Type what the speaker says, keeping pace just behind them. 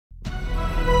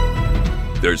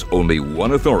There's only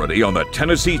one authority on the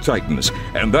Tennessee Titans,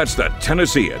 and that's the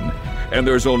Tennessean. And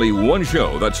there's only one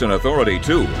show that's an authority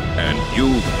too, and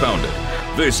you've found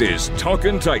it. This is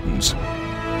Talkin' Titans.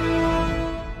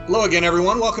 Hello again,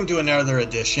 everyone. Welcome to another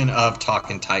edition of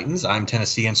Talkin' Titans. I'm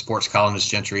Tennessean sports columnist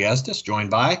Gentry Estes,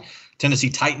 joined by Tennessee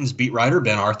Titans beat writer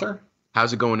Ben Arthur.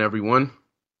 How's it going, everyone?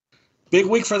 Big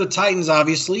week for the Titans,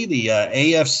 obviously. The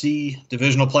AFC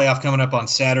divisional playoff coming up on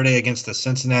Saturday against the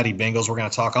Cincinnati Bengals. We're going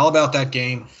to talk all about that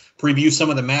game, preview some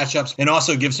of the matchups, and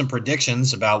also give some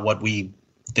predictions about what we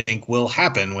think will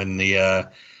happen when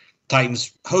the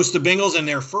Titans host the Bengals in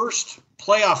their first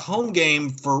playoff home game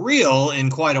for real in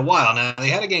quite a while. Now, they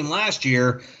had a game last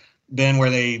year, Ben, where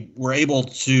they were able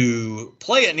to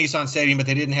play at Nissan Stadium, but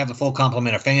they didn't have the full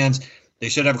complement of fans. They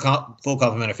should have a full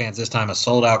complement of fans this time. A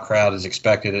sold-out crowd is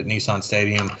expected at Nissan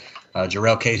Stadium.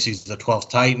 Jarrell Casey's the 12th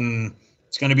Titan.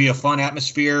 It's going to be a fun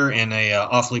atmosphere and a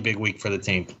awfully big week for the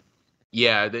team.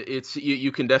 Yeah, it's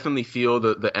you can definitely feel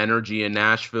the energy in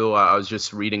Nashville. I was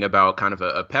just reading about kind of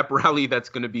a pep rally that's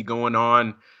going to be going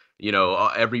on. You know,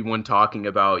 everyone talking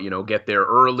about, get there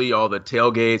early, all the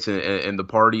tailgates and the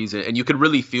parties. And you could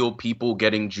really feel people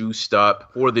getting juiced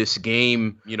up for this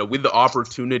game, with the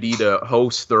opportunity to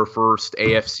host their first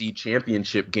AFC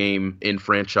championship game in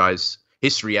franchise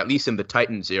history, at least in the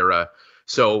Titans era.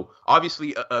 So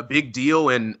obviously a big deal.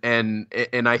 And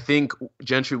I think,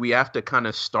 Gentry, we have to kind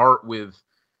of start with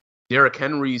Derrick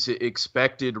Henry's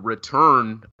expected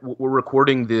return. We're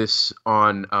recording this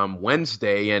on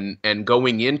Wednesday, and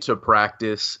going into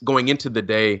the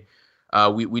day,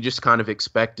 we just kind of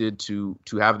expected to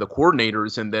have the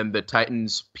coordinators, and then the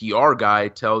Titans PR guy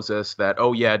tells us that,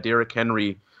 oh yeah, Derrick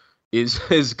Henry is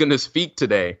going to speak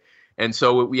today. And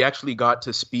so we actually got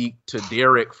to speak to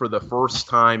Derrick for the first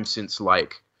time since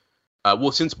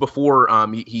since before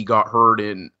he got hurt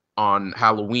on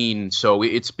Halloween. So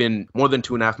it's been more than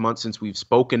 2.5 months since we've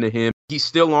spoken to him. He's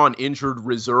still on injured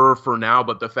reserve for now,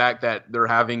 but the fact that they're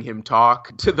having him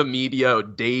talk to the media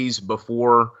days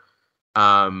before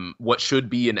what should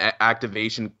be an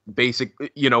activation,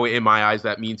 in my eyes,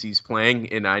 that means he's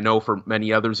playing. And I know for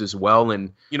many others as well.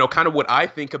 And, kind of what I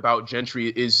think about Gentry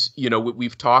is,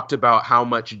 we've talked about how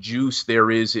much juice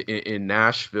there is in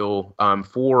Nashville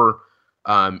for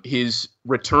his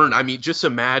return. I mean, just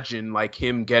imagine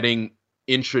him getting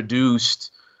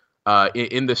introduced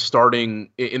in the starting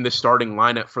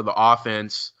lineup for the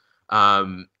offense.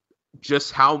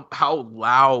 Just how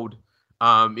loud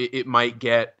it might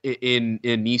get in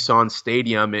Nissan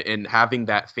Stadium, and having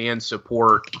that fan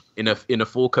support in a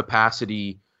full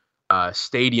capacity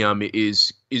stadium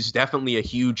is definitely a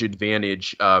huge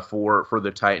advantage for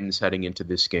the Titans heading into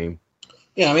this game.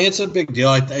 Yeah, I mean, it's a big deal.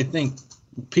 I think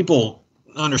people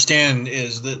understand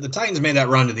is the Titans made that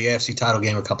run to the AFC title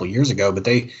game a couple of years ago, but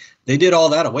they did all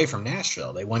that away from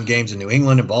Nashville. They won games in New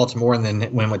England and Baltimore, and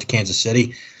then went to Kansas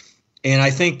City. And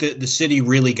I think that the city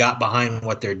really got behind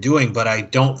what they're doing, but I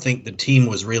don't think the team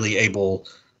was really able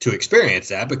to experience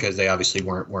that because they obviously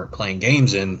weren't playing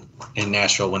games in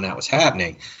Nashville when that was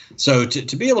happening. So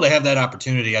to be able to have that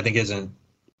opportunity, I think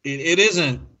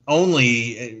isn't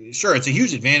only, sure, it's a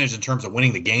huge advantage in terms of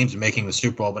winning the games and making the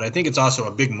Super Bowl, but I think it's also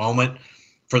a big moment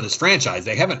for this franchise.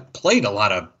 They haven't played a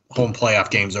lot of home playoff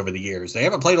games over the years. They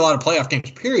haven't played a lot of playoff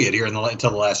games, period, here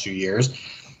until the last few years.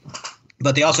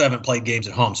 But they also haven't played games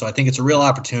at home. So I think it's a real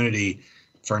opportunity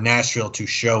for Nashville to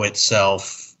show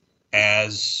itself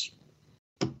as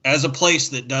a place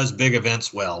that does big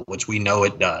events well, which we know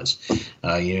it does.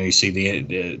 You see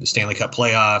the Stanley Cup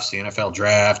playoffs, the NFL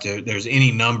draft. There's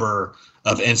any number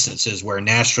of instances where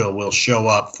Nashville will show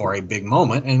up for a big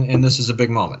moment, and this is a big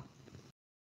moment.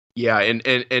 Yeah,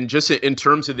 and just in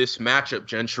terms of this matchup,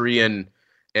 Gentry, and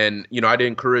I'd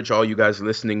encourage all you guys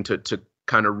listening to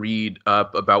kind of read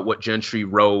up about what Gentry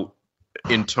wrote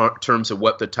in terms of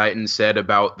what the Titans said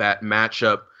about that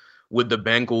matchup with the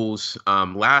Bengals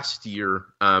last year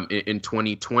in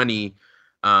 2020.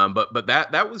 But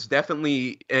that was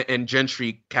definitely, and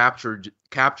Gentry captured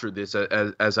this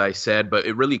as I said, but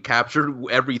it really captured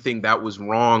everything that was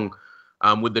wrong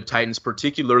with the Titans,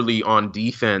 particularly on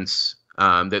defense.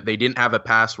 That they didn't have a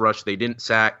pass rush, they didn't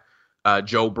sack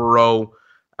Joe Burrow.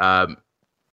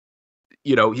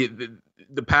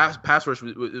 The pass rush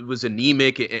was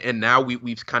anemic, and now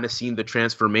we've kind of seen the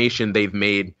transformation they've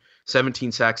made.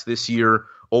 17 sacks this year,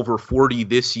 over 40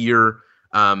 this year.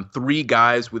 3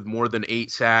 guys with more than 8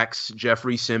 sacks.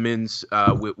 Jeffrey Simmons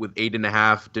with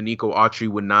 8.5. Danico Autry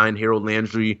with 9. Harold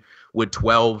Landry with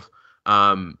 12.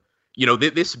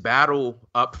 this battle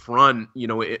up front,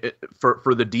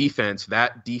 for the defense,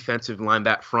 that defensive line,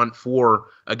 that front four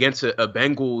against a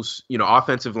Bengals,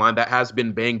 offensive line that has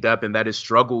been banged up and that has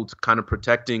struggled kind of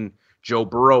protecting Joe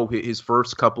Burrow his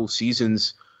first couple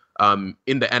seasons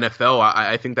in the NFL.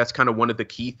 I think that's kind of one of the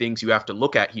key things you have to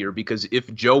look at here, because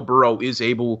if Joe Burrow is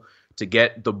able to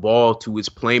get the ball to his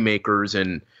playmakers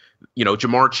and,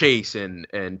 Jamar Chase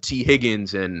and T.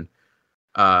 Higgins and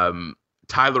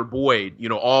Tyler Boyd,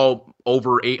 all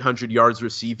over 800 yards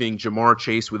receiving, Jamar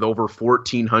Chase with over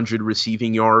 1,400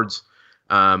 receiving yards,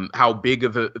 how big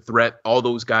of a threat all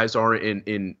those guys are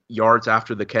in yards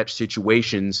after the catch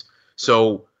situations.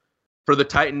 So for the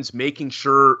Titans, making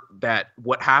sure that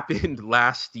what happened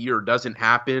last year doesn't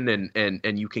happen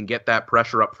and you can get that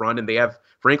pressure up front. And they have,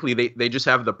 frankly, they just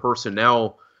have the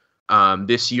personnel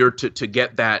this year to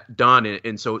get that done.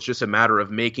 And so it's just a matter of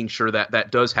making sure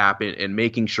that does happen and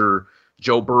making sure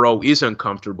Joe Burrow is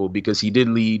uncomfortable, because he did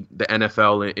lead the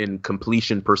NFL in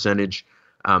completion percentage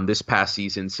this past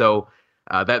season. So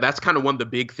that's kind of one of the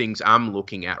big things I'm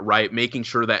looking at, right? Making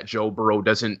sure that Joe Burrow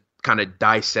doesn't kind of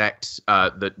dissect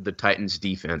the Titans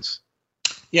defense.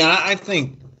 Yeah, I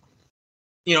think,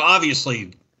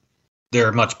 obviously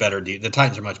they're much better. The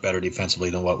Titans are much better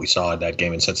defensively than what we saw in that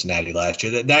game in Cincinnati last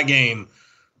year. That game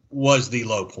was the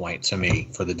low point to me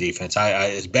for the defense. I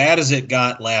as bad as it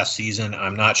got last season,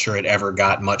 I'm not sure it ever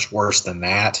got much worse than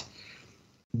that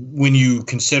when you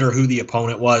consider who the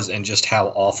opponent was and just how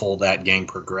awful that game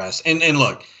progressed. And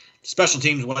look, special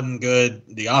teams wasn't good.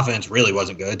 The offense really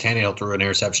wasn't good. Tannehill threw an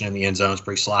interception in the end zone. It's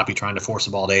pretty sloppy trying to force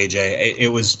the ball to AJ. It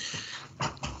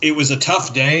was a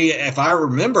tough day. If I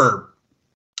remember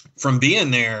from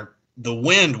being there, the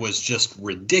wind was just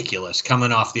ridiculous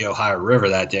coming off the Ohio River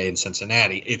that day in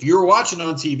Cincinnati. If you were watching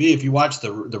on TV, if you watch the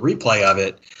replay of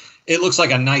it, it looks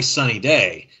like a nice sunny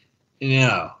day.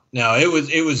 No, it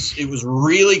was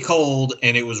really cold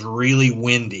and it was really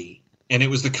windy. And it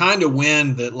was the kind of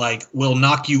wind that will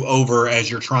knock you over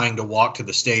as you're trying to walk to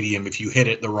the stadium if you hit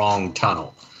it the wrong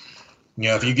tunnel.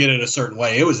 If you get it a certain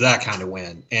way, it was that kind of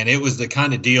wind. And it was the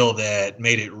kind of deal that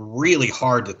made it really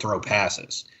hard to throw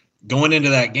passes. Going into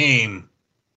that game,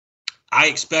 I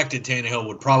expected Tannehill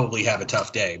would probably have a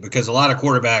tough day because a lot of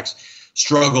quarterbacks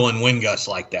struggle in wind gusts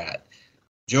like that.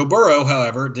 Joe Burrow,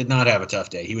 however, did not have a tough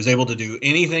day. He was able to do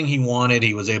anything he wanted.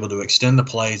 He was able to extend the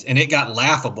plays, and it got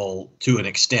laughable to an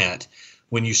extent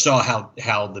when you saw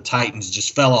how the Titans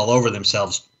just fell all over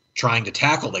themselves trying to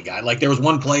tackle the guy. There was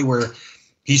one play where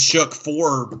he shook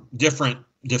 4 different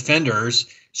defenders,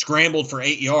 scrambled for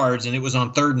 8 yards, and it was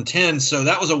on 3rd and 10. So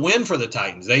that was a win for the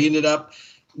Titans. They ended up,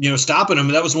 stopping him.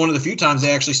 That was one of the few times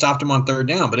they actually stopped him on 3rd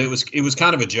down. But it was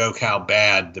kind of a joke how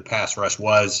bad the pass rush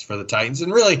was for the Titans.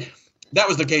 And really, that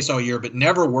was the case all year, but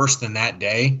never worse than that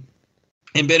day.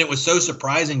 And Ben, it was so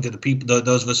surprising to the people,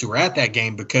 those of us who were at that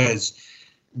game, because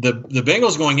the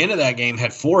Bengals going into that game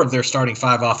had 4 of their starting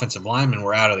 5 offensive linemen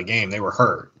were out of the game. They were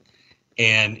hurt.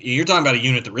 And you're talking about a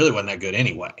unit that really wasn't that good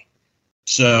anyway.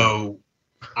 So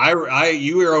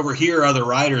you were over here, other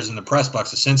writers in the press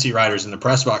box, the Cincy writers in the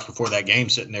press box before that game,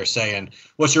 sitting there saying,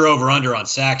 "What's your over/under on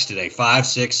sacks today? 5,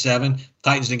 6, 7?"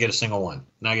 Titans didn't get a single one.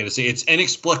 Not get to see. It's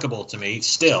inexplicable to me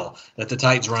still that the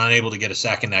Titans were unable to get a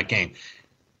sack in that game.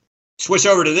 Switch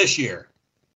over to this year.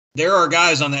 There are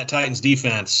guys on that Titans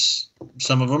defense.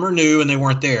 Some of them are new and they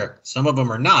weren't there. Some of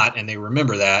them are not, and they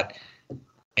remember that.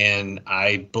 And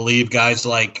I believe guys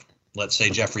like, let's say,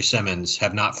 Jeffrey Simmons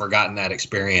have not forgotten that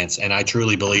experience, and I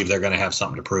truly believe they're going to have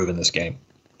something to prove in this game.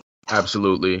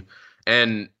 Absolutely.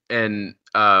 And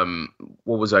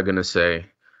what was I going to say?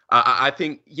 I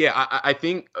think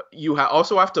you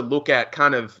also have to look at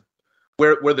kind of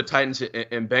where the Titans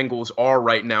and Bengals are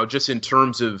right now, just in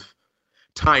terms of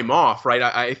time off, right?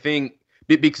 I think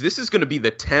because this is going to be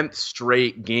the 10th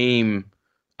straight game,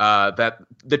 that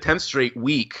the 10th straight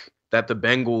week that the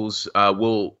Bengals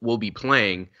will be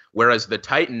playing, whereas the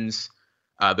Titans,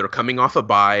 they're coming off a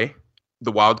bye,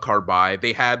 the wild card bye.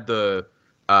 They had the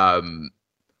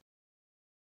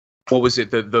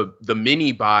the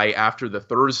mini bye after the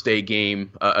Thursday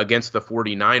game against the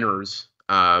 49ers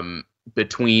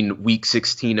between week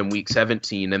 16 and week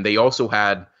 17, and they also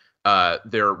had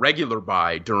their regular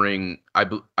bye during I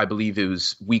believe it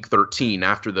was week 13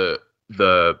 after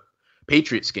the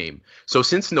Patriots game. So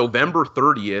since November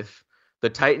 30th, the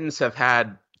Titans have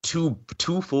had two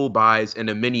full byes and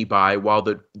a mini bye, while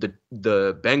the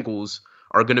Bengals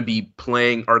are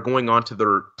going on to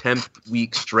their 10th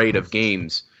week straight of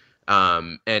games.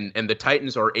 And the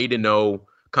Titans are 8-0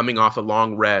 coming off a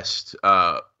long rest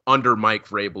under Mike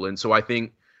Vrabel. And so I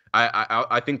think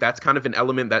that's kind of an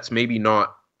element that's maybe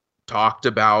not talked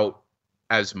about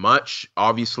as much.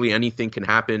 Obviously, anything can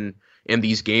happen in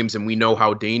these games, and we know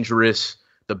how dangerous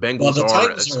the Bengals the are,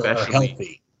 Titans especially. are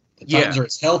healthy. The Titans are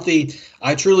as healthy.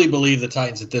 I truly believe the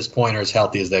Titans at this point are as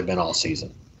healthy as they've been all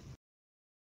season.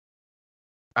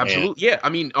 Absolutely. Yeah. I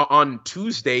mean, on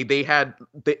Tuesday,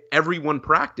 everyone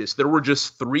practiced. There were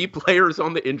just 3 players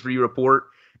on the injury report,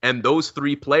 and those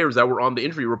 3 players that were on the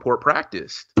injury report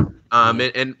practiced.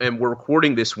 And we're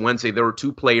recording this Wednesday. There were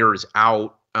 2 players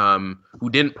out who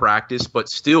didn't practice, but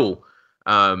still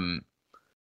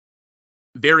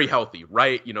very healthy,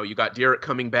 right? You know, you got Derek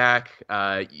coming back.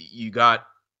 You got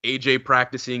AJ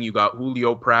practicing. You got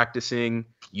Julio practicing.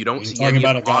 You don't see any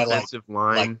about a guy offensive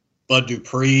line. Like Bud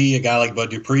Dupree, a guy like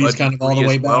Bud Dupree is kind of all the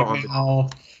way back now.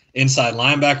 Inside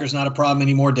linebacker's not a problem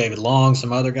anymore. David Long,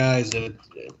 some other guys.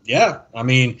 I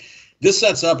mean, this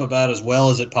sets up about as well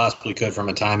as it possibly could from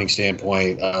a timing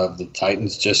standpoint. The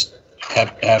Titans just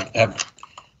have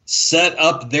set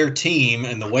up their team,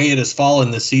 and the way it has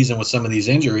fallen this season with some of these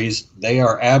injuries, they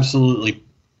are absolutely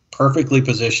perfectly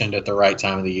positioned at the right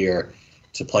time of the year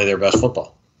to play their best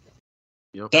football.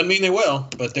 Yep. Doesn't mean they will,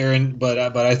 but they're in.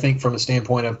 But I think from a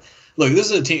standpoint of, look,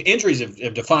 this is a team. Injuries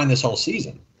have defined this whole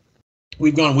season.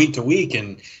 We've gone week to week,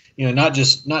 and not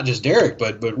just Derek,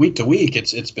 but week to week,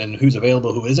 it's been who's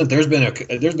available, who isn't. There's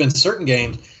been certain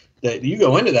games that you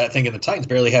go into that thinking the Titans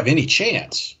barely have any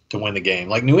chance to win the game,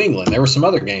 like New England. There were some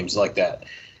other games like that,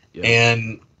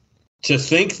 and to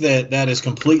think that is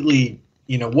completely,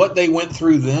 what they went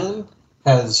through then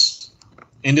has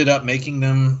ended up making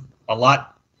them a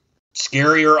lot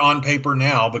scarier on paper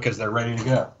now because they're ready to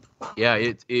go. Yeah,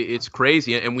 it's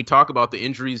crazy. And we talk about the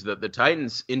injuries that the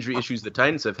Titans, injury issues the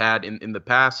Titans have had in the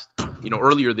past,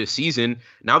 earlier this season.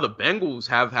 Now the Bengals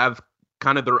have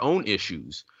kind of their own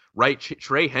issues, right?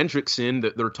 Trey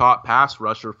Hendrickson, their top pass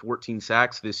rusher, 14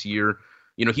 sacks this year.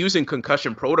 He was in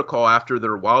concussion protocol after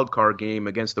their wild card game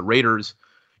against the Raiders.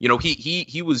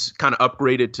 He was kind of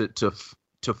upgraded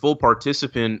to full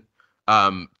participant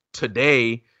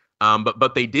today.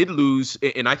 But they did lose,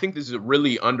 and I think this is a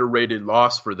really underrated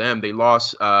loss for them. They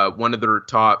lost one of their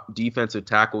top defensive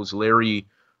tackles, Larry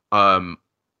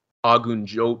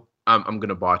Ogunjobi. I'm going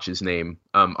to botch his name.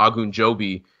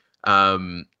 Ogunjobi,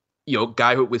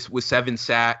 guy who with 7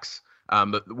 sacks,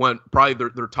 probably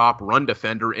their top run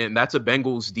defender, and that's a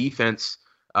Bengals defense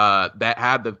that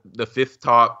had the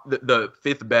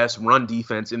fifth best run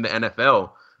defense in the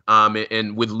NFL.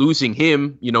 And with losing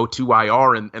him, to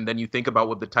IR, and then you think about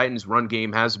what the Titans' run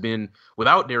game has been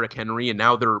without Derrick Henry, and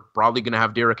now they're probably going to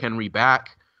have Derrick Henry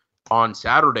back on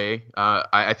Saturday.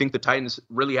 I think the Titans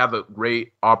really have a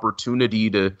great opportunity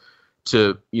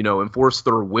to enforce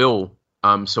their will,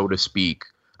 so to speak.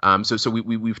 So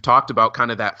we've talked about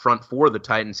kind of that front four the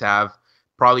Titans have,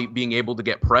 probably being able to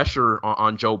get pressure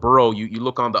on Joe Burrow. You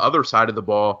look on the other side of the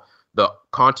ball, the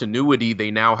continuity they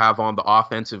now have on the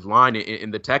offensive line. In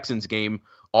the Texans game,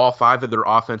 all 5 of their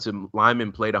offensive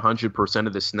linemen played 100%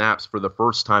 of the snaps for the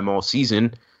first time all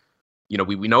season.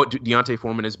 We know what D'Onta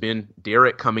Foreman has been.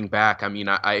 Derek coming back. I mean,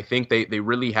 I think they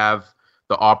really have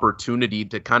the opportunity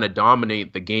to kind of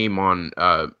dominate the game on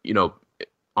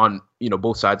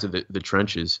both sides of the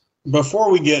trenches.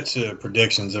 Before we get to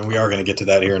predictions, and we are going to get to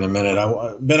that here in a minute,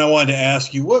 Ben, I wanted to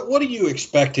ask you, what are you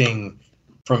expecting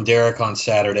from Derek on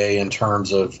Saturday in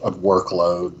terms of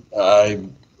workload?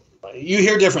 You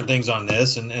hear different things on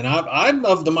this, and I'm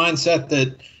of the mindset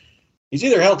that he's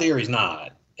either healthy or he's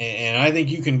not. And I think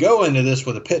you can go into this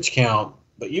with a pitch count,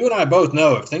 but you and I both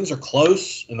know if things are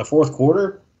close in the fourth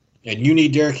quarter and you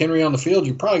need Derrick Henry on the field,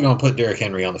 you're probably going to put Derrick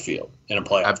Henry on the field in a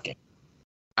playoff game.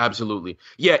 Absolutely.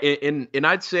 Yeah, and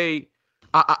I'd say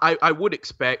I would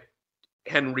expect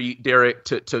Derrick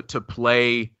to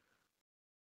play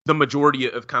the majority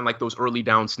of kind of like those early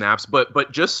down snaps,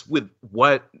 but just with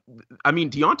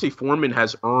D'Onta Foreman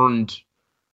has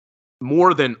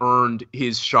more than earned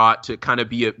his shot to kind of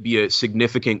be a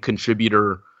significant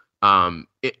contributor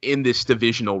in this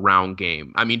divisional round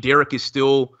game. I mean, Derek is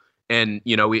still, and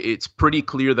it's pretty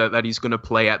clear that he's going to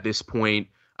play at this point.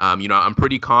 I'm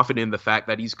pretty confident in the fact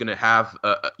that he's going to have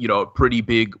a pretty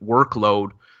big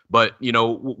workload, but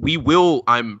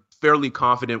I'm fairly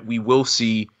confident we will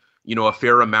see a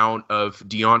fair amount of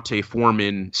D'Onta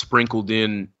Foreman sprinkled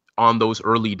in on those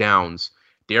early downs.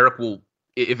 Derek will,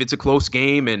 if it's a close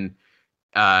game and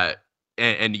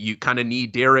you kind of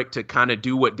need Derek to kind of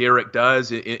do what Derek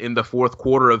does in the fourth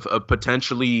quarter of a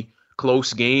potentially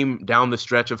close game down the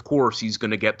stretch, of course, he's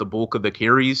going to get the bulk of the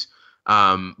carries.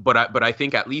 But I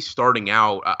think at least starting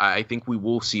out, I think we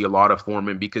will see a lot of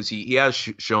Foreman because he has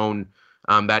shown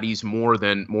that he's more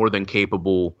than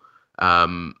capable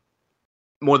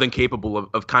more than capable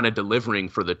of kind of delivering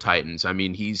for the Titans. I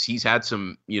mean, he's had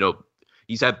some,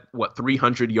 he's had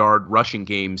 300-yard rushing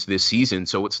games this season.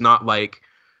 So it's not like,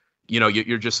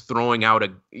 you're just throwing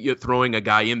a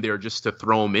guy in there just to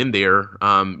throw him in there.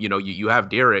 You have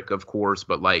Derek, of course,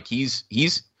 but like he's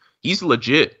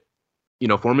legit.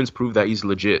 Foreman's proved that he's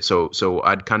legit. So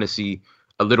I'd kind of see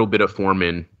a little bit of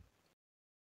Foreman.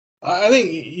 I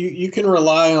think you can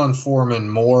rely on Foreman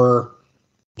more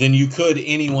than you could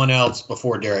anyone else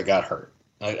before Derek got hurt.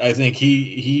 I think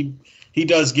he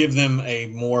does give them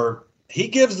he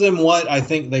gives them what I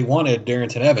think they wanted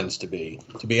Darrynton Evans to be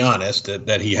honest,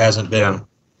 that he hasn't been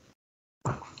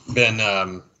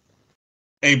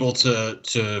able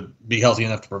to be healthy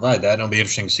enough to provide that. It'll be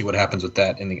interesting to see what happens with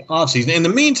that in the offseason. In the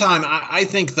meantime, I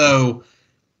think, though,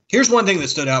 here's one thing that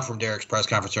stood out from Derek's press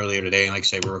conference earlier today, and like I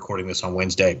say, we're recording this on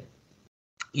Wednesday.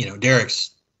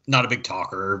 Derek's not a big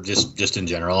talker, just in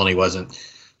general, and he wasn't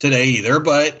today either.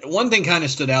 But one thing kind of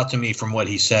stood out to me from what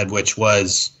he said, which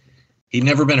was he'd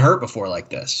never been hurt before like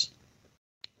this.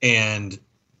 And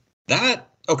that,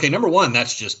 okay, number one,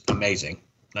 that's just amazing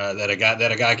that a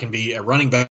guy can be a running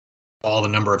back all the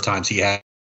number of times he had,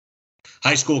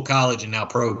 high school, college, and now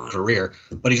pro career.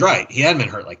 But he's right. He hadn't been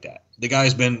hurt like that. The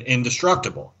guy's been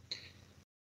indestructible.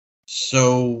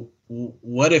 So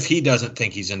what if he doesn't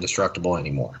think he's indestructible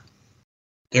anymore?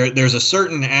 There's a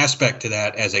certain aspect to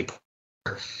that as a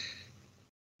player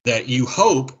that you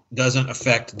hope doesn't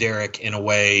affect Derek in a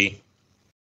way.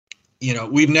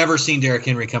 We've never seen Derrick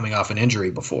Henry coming off an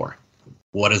injury before.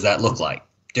 What does that look like?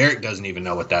 Derek doesn't even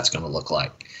know what that's going to look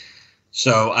like.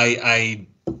 So I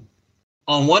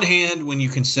on one hand, when you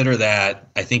consider that,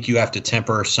 I think you have to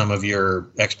temper some of your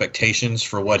expectations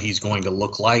for what he's going to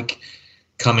look like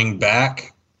coming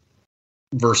back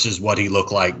versus what he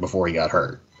looked like before he got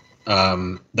hurt.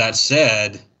 That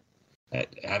said,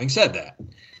 having said that,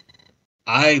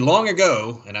 I long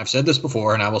ago, and I've said this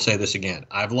before, and I will say this again,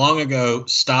 I've long ago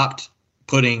stopped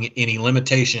putting any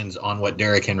limitations on what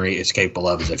Derrick Henry is capable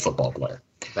of as a football player,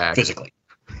 physically.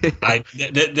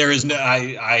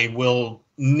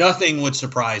 Nothing would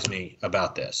surprise me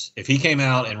about this. If he came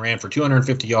out and ran for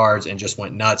 250 yards and just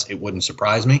went nuts, it wouldn't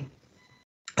surprise me.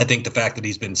 I think the fact that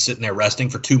he's been sitting there resting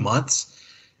for 2 months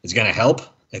is going to help.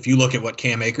 If you look at what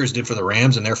Cam Akers did for the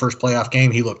Rams in their first playoff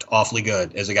game, he looked awfully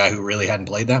good as a guy who really hadn't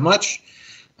played that much.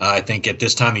 I think at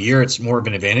this time of year, it's more of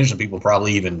an advantage than people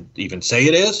probably even say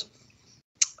it is.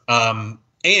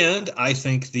 And I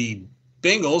think the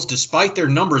Bengals, despite their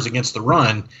numbers against the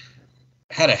run,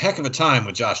 had a heck of a time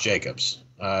with Josh Jacobs.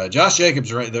 Josh Jacobs,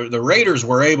 the Raiders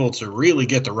were able to really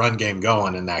get the run game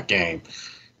going in that game.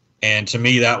 And to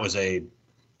me, that was a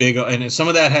big – and some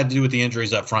of that had to do with the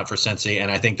injuries up front for Cincy,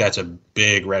 and I think that's a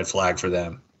big red flag for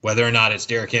them. Whether or not it's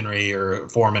Derrick Henry or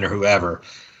Foreman or whoever,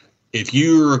 if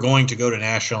you are going to go to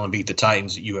Nashville and beat the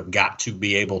Titans, you have got to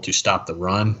be able to stop the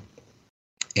run.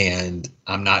 And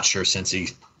I'm not sure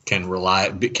Cincy can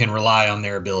rely on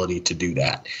their ability to do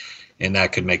that. And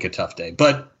that could make a tough day.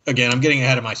 But again, I'm getting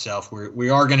ahead of myself. We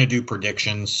are going to do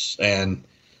predictions, and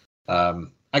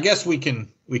I guess we can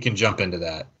jump into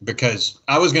that because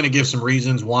I was going to give some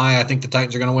reasons why I think the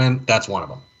Titans are going to win. That's one of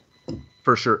them.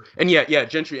 For sure. And yeah,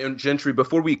 Gentry,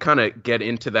 before we kind of get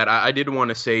into that, I did want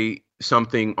to say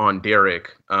something on Derek.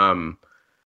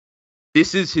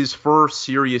 This is his first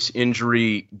serious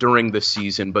injury during the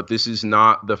season, but this is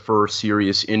not the first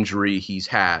serious injury he's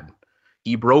had.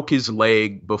 He broke his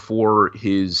leg before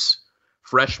his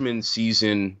freshman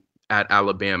season at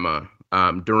Alabama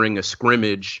during a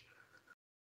scrimmage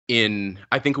in,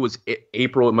 I think it was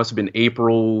April. It must have been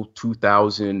April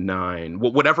 2009.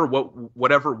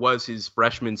 Whatever was his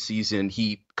freshman season,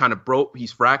 he kind of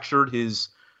he's fractured his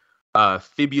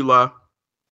fibula,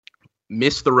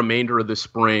 missed the remainder of the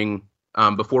spring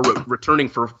before returning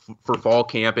for fall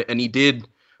camp, and he did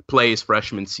play his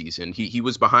freshman season. He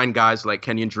was behind guys like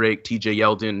Kenyon Drake, TJ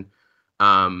Yeldon,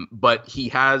 but he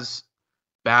has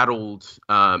battled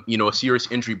a serious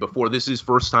injury before. This is his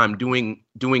first time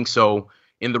doing so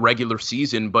in the regular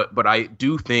season, but I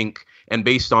do think, and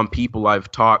based on people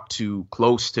I've talked to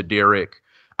close to Derek,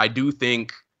 I do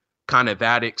think kind of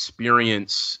that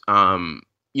experience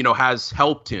has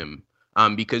helped him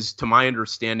because to my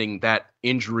understanding that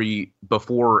injury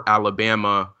before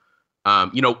Alabama,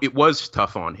 it was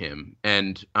tough on him,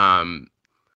 and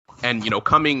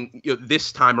coming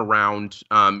this time around,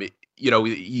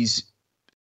 he's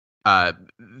I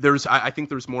think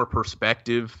there's more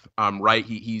perspective, right?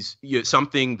 He's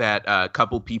something that a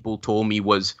couple people told me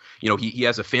was, he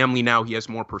has a family now. He has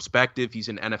more perspective. He's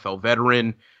an NFL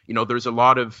veteran. There's a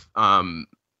lot of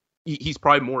he's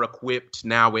probably more equipped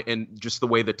now, and just the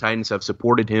way the Titans have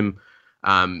supported him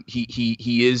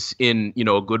He is in,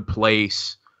 a good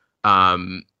place.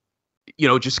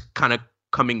 Just kind of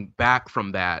coming back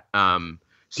from that. Do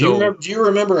you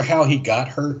remember how he got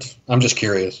hurt? I'm just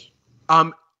curious.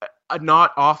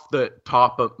 Not off the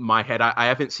top of my head. I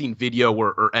haven't seen video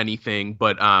or anything,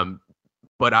 but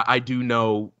I do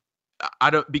know.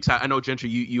 Because I know, Gentry,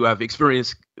 you have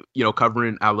experience,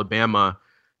 covering Alabama,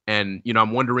 and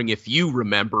I'm wondering if you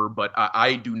remember, but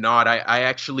I do not. I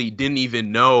actually didn't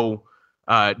even know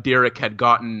Derek had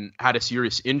a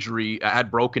serious injury, had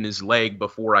broken his leg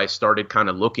before I started kind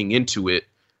of looking into it.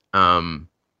 But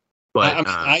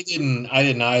I didn't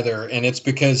either, and it's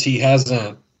because he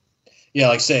hasn't. Yeah,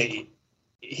 like say,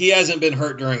 he hasn't been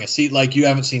hurt during a seat. Like you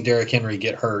haven't seen Derrick Henry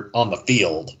get hurt on the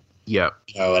field. Yeah,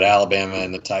 at Alabama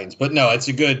and the Titans. But no, it's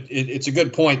a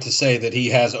good point to say that he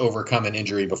has overcome an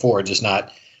injury before, just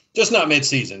not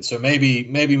midseason. So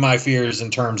maybe my fears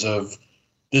in terms of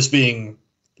this being,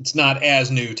 it's not as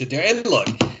new to Derrick. And look,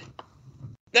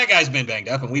 that guy's been banged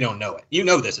up, and we don't know it.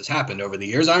 This has happened over the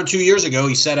years. 2 years ago,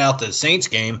 he set out the Saints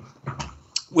game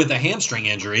with a hamstring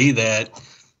injury that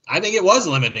I think it was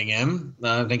limiting him.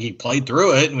 I think he played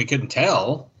through it, and we couldn't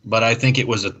tell. But I think it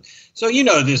was so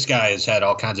this guy has had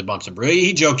all kinds of bumps and bruises.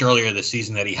 He joked earlier this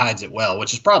season that he hides it well,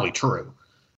 which is probably true.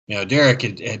 Derek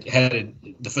had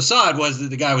the facade was that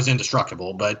the guy was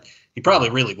indestructible, but he probably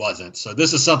really wasn't. So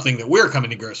this is something that we're coming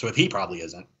to grips with. He probably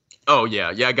isn't. Oh yeah,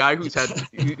 a guy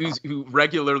who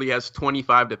regularly has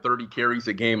 25 to 30 carries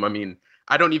a game. I mean,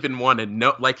 I don't even want to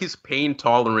know. Like his pain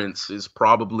tolerance is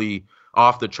probably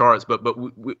off the charts, but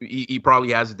he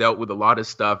probably has dealt with a lot of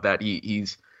stuff that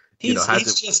he's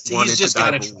just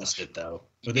got to trust it though.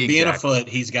 With it being a foot,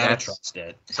 he's got to trust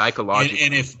it psychologically.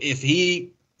 And if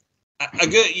you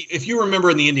remember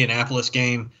in the Indianapolis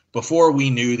game, before we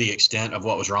knew the extent of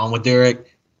what was wrong with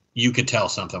Derek, you could tell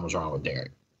something was wrong with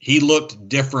Derek. He looked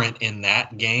different in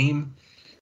that game,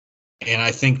 and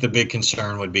I think the big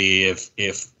concern would be if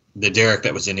the Derek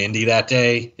that was in Indy that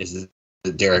day is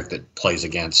the Derek that plays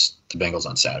against the Bengals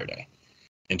on Saturday.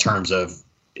 In terms of,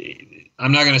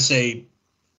 I'm not going to say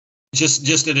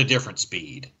just at a different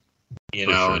speed,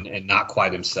 sure. and not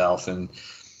quite himself. And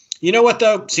you know what,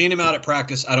 though? Seeing him out at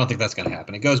practice, I don't think that's going to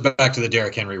happen. It goes back to the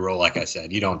Derrick Henry rule, like I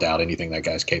said. You don't doubt anything that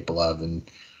guy's capable of. And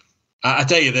I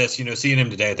tell you this, seeing him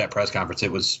today at that press conference,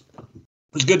 it was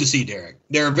good to see Derek.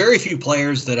 There are very few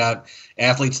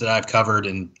athletes that I've covered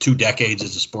in 2 decades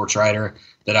as a sports writer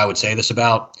that I would say this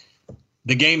about.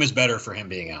 The game is better for him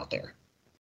being out there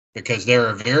because there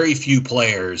are very few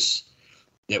players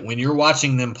that when you're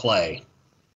watching them play,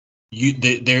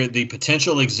 the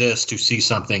potential exists to see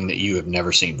something that you have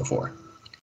never seen before.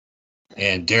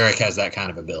 And Derek has that kind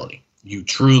of ability. You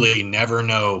truly never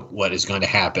know what is going to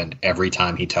happen every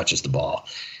time he touches the ball.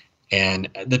 And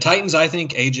the Titans, I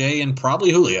think AJ and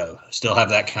probably Julio still have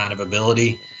that kind of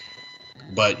ability,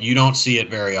 but you don't see it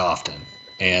very often.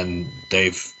 And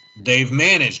they've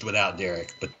managed without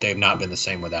Derek, but they've not been the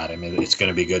same without him. It's going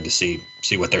to be good to see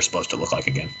what they're supposed to look like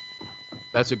again.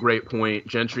 That's a great point,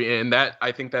 Gentry. And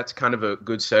I think that's kind of a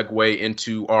good segue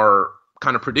into our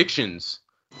kind of predictions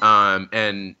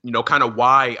and, kind of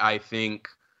why I think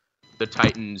the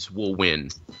Titans will win.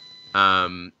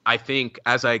 I think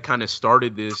as I kind of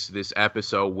started this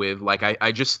episode with,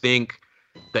 I just think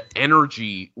the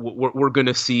energy we're going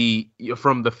to see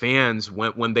from the fans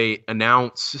when they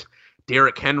announce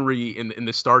Derrick Henry in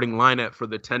the starting lineup for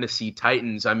the Tennessee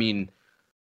Titans. I mean,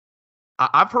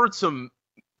 I've heard some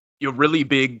really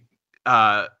big.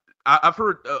 I've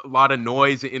heard a lot of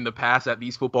noise in the past at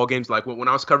these football games. Like when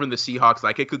I was covering the Seahawks,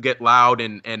 it could get loud.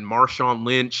 And Marshawn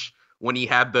Lynch, when he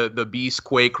had the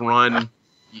Beastquake run,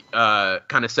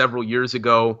 kind of several years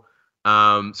ago.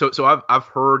 So I've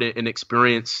heard and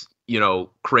experienced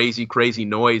crazy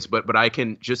noise. But I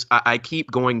can I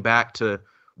keep going back to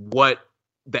what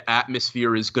the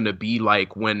atmosphere is going to be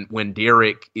like when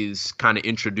Derek is kind of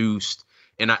introduced.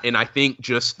 And I think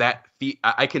just that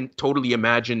I can totally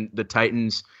imagine the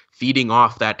Titans feeding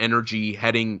off that energy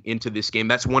heading into this game.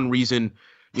 That's one reason,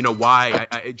 why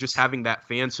I just having that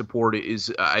fan support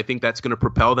is I think that's going to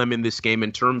propel them in this game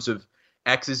in terms of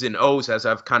X's and O's, as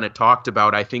I've kind of talked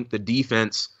about. I think the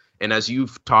defense, and as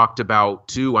you've talked about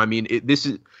too, I mean, this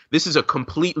is a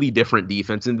completely different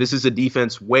defense, and this is a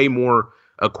defense way more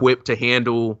equipped to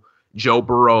handle Joe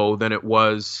Burrow than it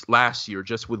was last year,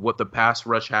 just with what the pass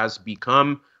rush has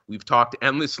become. We've talked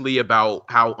endlessly about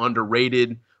how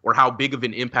underrated or how big of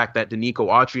an impact that Danico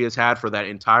Autry has had for that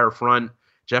entire front.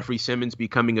 Jeffrey Simmons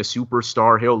becoming a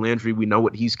superstar. Harold Landry, we know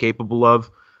what he's capable of.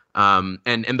 And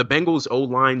the Bengals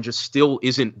O-line just still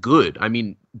isn't good. I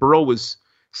mean, Burrow was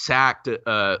sacked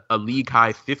a league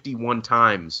high 51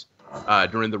 times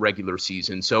during the regular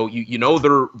season. So you know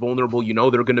they're vulnerable. You know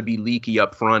they're going to be leaky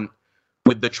up front.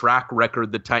 With the track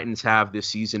record the Titans have this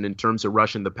season in terms of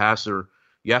rushing the passer,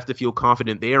 you have to feel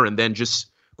confident there. And then just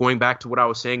going back to what I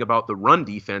was saying about the run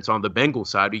defense on the Bengals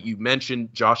side, you mentioned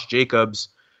Josh Jacobs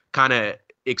kind of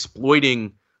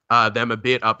exploiting them a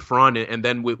bit up front. And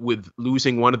then with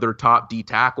losing one of their top D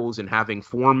tackles and having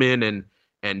Foreman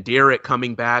and Derek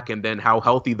coming back, and then how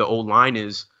healthy the O-line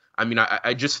is. I mean,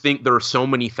 I just think there are so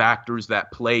many factors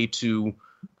that play to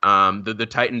the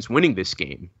Titans winning this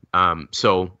game.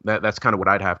 So that's kind of what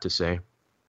I'd have to say.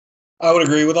 I would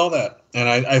agree with all that. And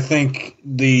I think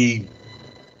this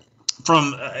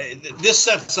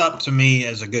sets up to me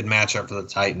as a good matchup for the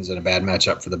Titans and a bad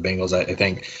matchup for the Bengals. I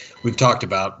think we've talked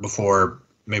about before,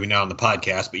 maybe not on the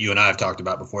podcast, but you and I have talked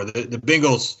about before. The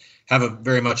Bengals have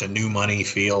very much a new money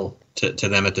feel to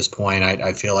them at this point.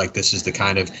 I feel like this is the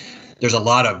kind of – there's a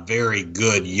lot of very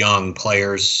good young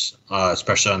players,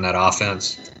 especially on that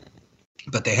offense,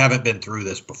 but they haven't been through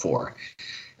this before.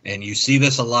 And you see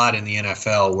this a lot in the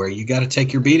NFL where you got to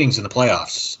take your beatings in the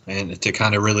playoffs and to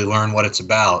kind of really learn what it's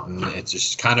about. And it's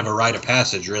just kind of a rite of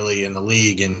passage really in the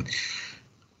league. And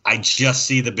I just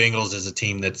see the Bengals as a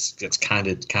team that's kind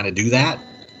of do that.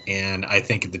 And I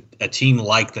think a team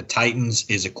like the Titans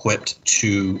is equipped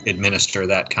to administer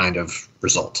that kind of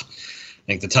result. I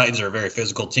think the Titans are a very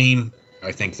physical team.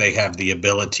 I think they have the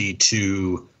ability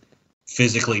to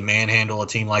physically manhandle a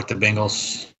team like the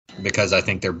Bengals because I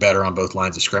think they're better on both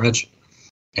lines of scrimmage.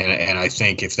 And I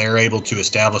think if they're able to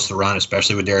establish the run,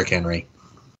 especially with Derrick Henry,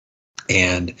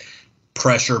 and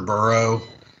pressure Burrow,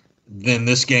 then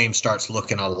this game starts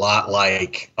looking a lot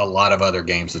like a lot of other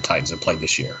games the Titans have played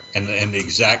this year. And the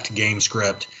exact game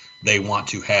script they want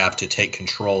to have to take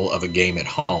control of a game at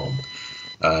home.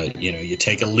 You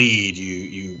take a lead,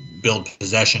 you build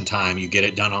possession time, you get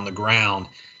it done on the ground,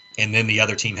 and then the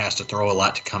other team has to throw a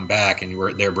lot to come back,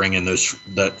 and they're bringing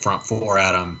the front four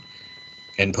at them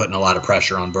and putting a lot of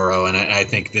pressure on Burrow. And I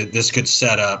think that this could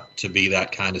set up to be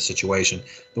that kind of situation.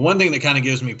 The one thing that kind of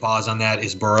gives me pause on that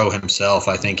is Burrow himself.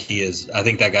 I think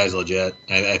that guy's legit.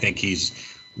 I think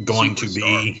he's going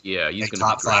Superstar. to be he's a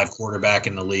top 5 quarterback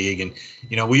in the league. And,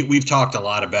 we've talked a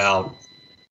lot about,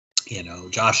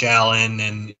 Josh Allen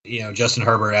and, Justin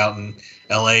Herbert out in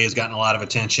LA has gotten a lot of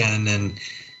attention, and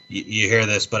you hear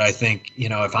this, but I think,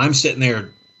 if I'm sitting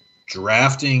there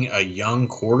drafting a young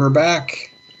quarterback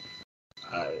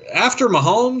after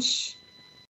Mahomes,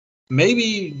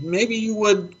 maybe you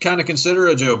would kind of consider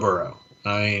a Joe Burrow.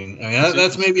 I mean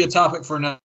that's maybe a topic for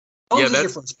now. Mahomes is your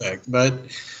first pick, but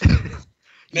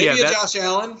maybe a Josh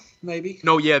Allen, maybe.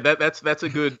 No, that's a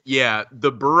good. Yeah,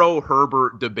 the Burrow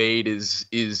Herbert debate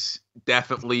is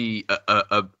definitely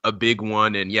a big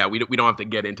one, and we don't have to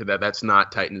get into that. That's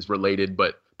not Titans related,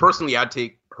 but personally, I'd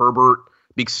take Herbert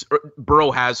because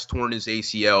Burrow has torn his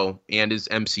ACL and his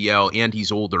MCL, and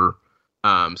he's older.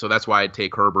 So that's why I'd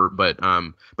take Herbert. But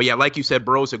yeah, like you said,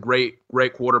 Burrow's a great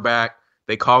quarterback.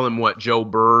 They call him Joe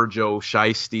Burr, Joe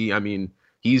Shiesty. I mean,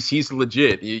 he's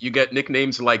legit. You get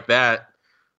nicknames like that.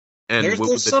 And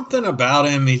there's something about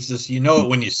him. He's just, it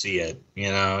when you see it.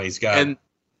 He's got.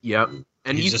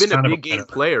 And he's been a big game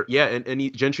player. Yeah,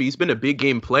 and Gentry, he's been a big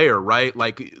game player, right?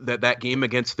 Like that game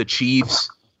against the Chiefs.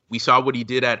 We saw what he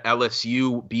did at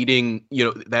LSU, beating,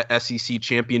 that SEC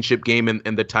championship game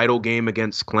and the title game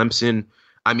against Clemson.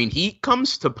 I mean, he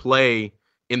comes to play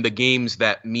in the games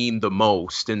that mean the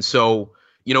most. And so,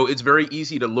 it's very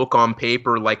easy to look on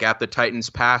paper, like at the Titans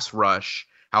pass rush,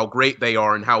 how great they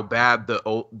are and how bad the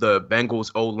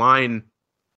Bengals O-line,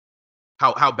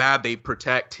 how bad they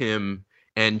protect him,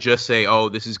 and just say, oh,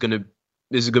 this is gonna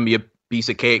be a piece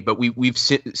of cake. But we've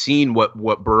seen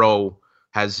what Burrow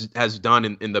has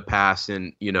done in the past,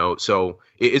 and so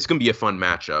it's going to be a fun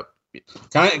matchup.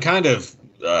 Kind of.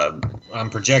 I'm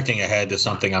projecting ahead to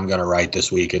something I'm going to write this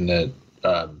week, and that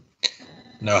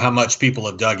how much people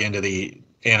have dug into the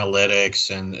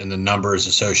analytics and the numbers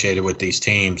associated with these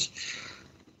teams.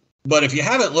 But if you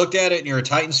haven't looked at it and you're a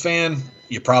Titans fan,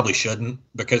 you probably shouldn't,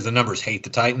 because the numbers hate the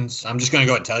Titans. I'm just going to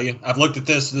go ahead and tell you. I've looked at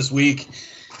this week,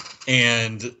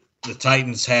 and the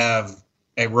Titans have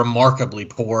a remarkably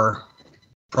poor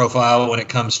profile when it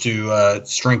comes to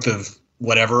strength of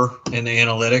whatever in the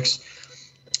analytics.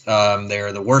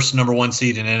 They're the worst number 1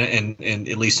 seed in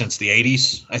at least since the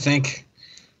 80s, I think,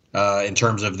 in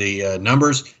terms of the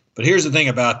numbers. But here's the thing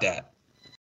about that.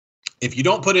 If you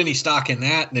don't put any stock in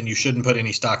that, then you shouldn't put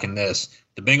any stock in this.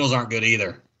 The Bengals aren't good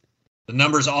either. The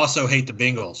numbers also hate the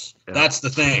Bengals. Yeah. That's the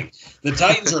thing. The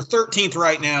Titans are 13th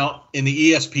right now in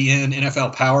the ESPN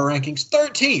NFL Power Rankings.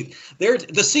 13th.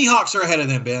 The Seahawks are ahead of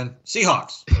them, Ben.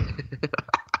 Seahawks.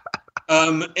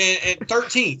 And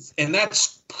 13th, and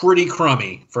that's pretty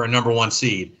crummy for a number 1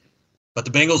 seed. But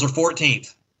the Bengals are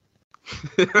 14th.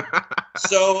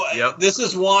 So This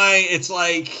is why it's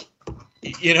like,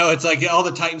 it's like all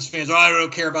the Titans fans, I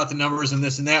don't care about the numbers and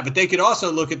this and that. But they could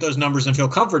also look at those numbers and feel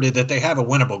comforted that they have a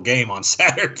winnable game on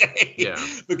Saturday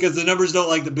because the numbers don't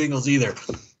like the Bengals either.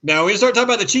 Now, we start talking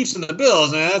about the Chiefs and the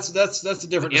Bills, and that's a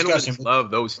different discussion. I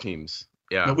love those teams.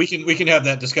 Yeah, but we can have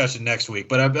that discussion next week.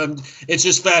 But it's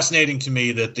just fascinating to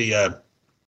me that the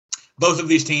both of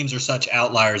these teams are such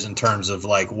outliers in terms of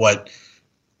like what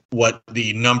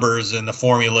the numbers and the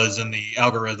formulas and the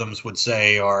algorithms would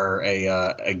say are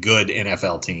a good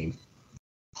NFL team.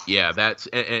 Yeah, that's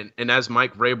and as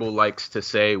Mike Vrabel likes to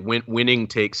say, winning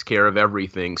takes care of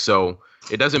everything. So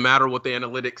it doesn't matter what the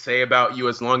analytics say about you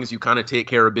as long as you kind of take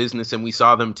care of business. And we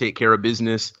saw them take care of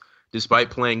business despite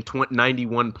playing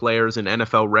 91 players, an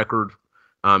NFL record,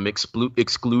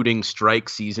 excluding strike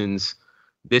seasons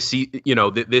this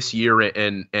year,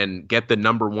 and get the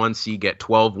number 1 seed, get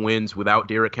 12 wins without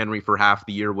Derrick Henry for half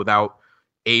the year, without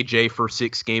AJ for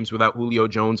 6 games, without Julio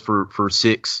Jones for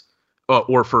 6,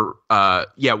 or for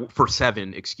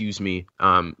 7, excuse me.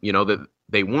 That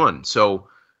they won. So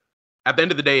at the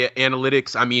end of the day,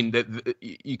 analytics, I mean,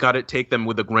 you got to take them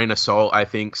with a grain of salt, I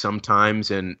think, sometimes.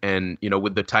 And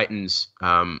with the Titans,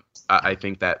 I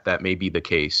think that may be the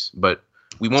case. But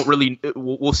we won't really –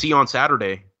 we'll see on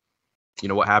Saturday,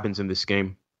 what happens in this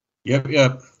game. Yep. All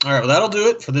right, well, that'll do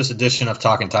it for this edition of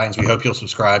Talking Titans. We hope you'll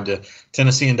subscribe to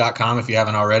Tennessean.com if you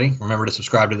haven't already. Remember to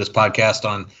subscribe to this podcast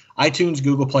on iTunes,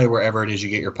 Google Play, wherever it is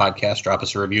you get your podcast. Drop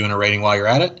us a review and a rating while you're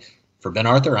at it. For Ben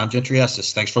Arthur, I'm Gentry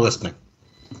Estes. Thanks for listening.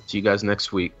 See you guys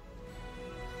next week.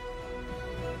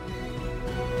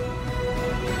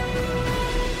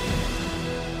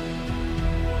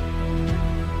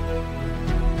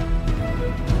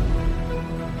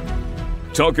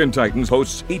 Talkin' Titans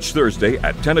hosts each Thursday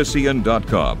at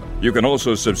Tennessean.com. You can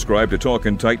also subscribe to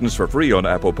Talkin' Titans for free on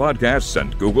Apple Podcasts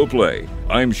and Google Play.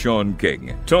 I'm Sean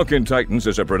King. Talkin' Titans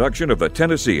is a production of the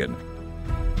Tennessean.